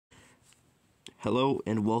Hello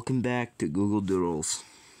and welcome back to Google Doodles.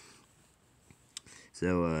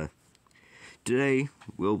 So, today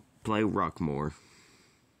we'll play Rockmore.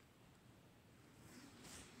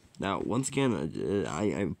 Now, once again,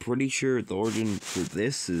 I'm pretty sure the origin for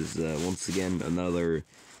this is, once again, another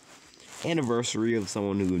anniversary of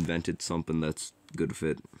someone who invented something that's good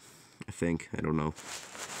fit. I think. I don't know.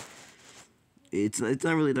 It's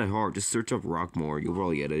not really that hard. Just search up Rockmore. You'll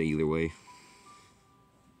probably get it either way.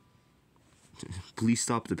 Please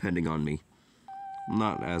stop depending on me.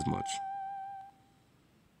 Not as much.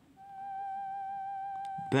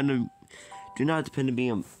 Do not depend on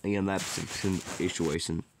me on that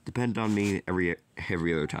situation. Depend on me every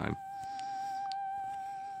other time.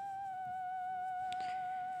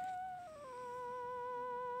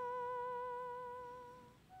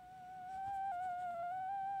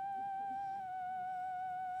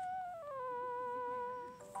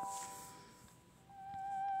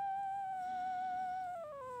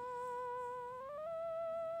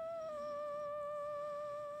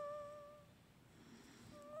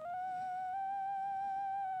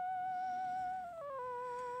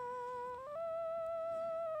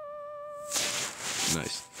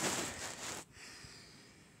 Nice.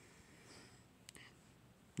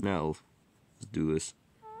 Now, let's do this.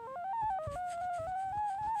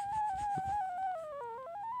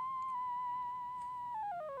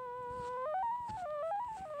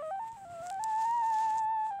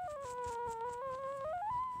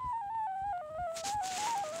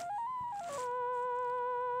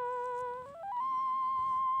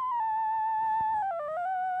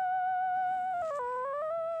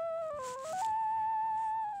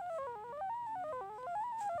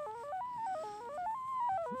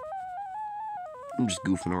 I'm just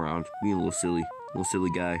goofing around, being a little silly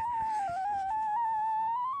guy.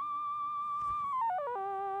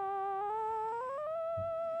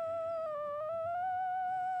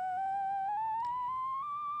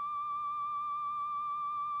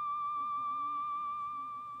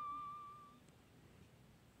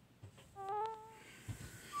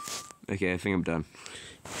 Okay, I think I'm done.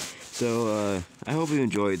 So, I hope you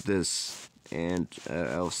enjoyed this, and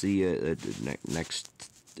I'll see you next.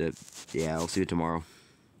 Yeah, I'll see you tomorrow.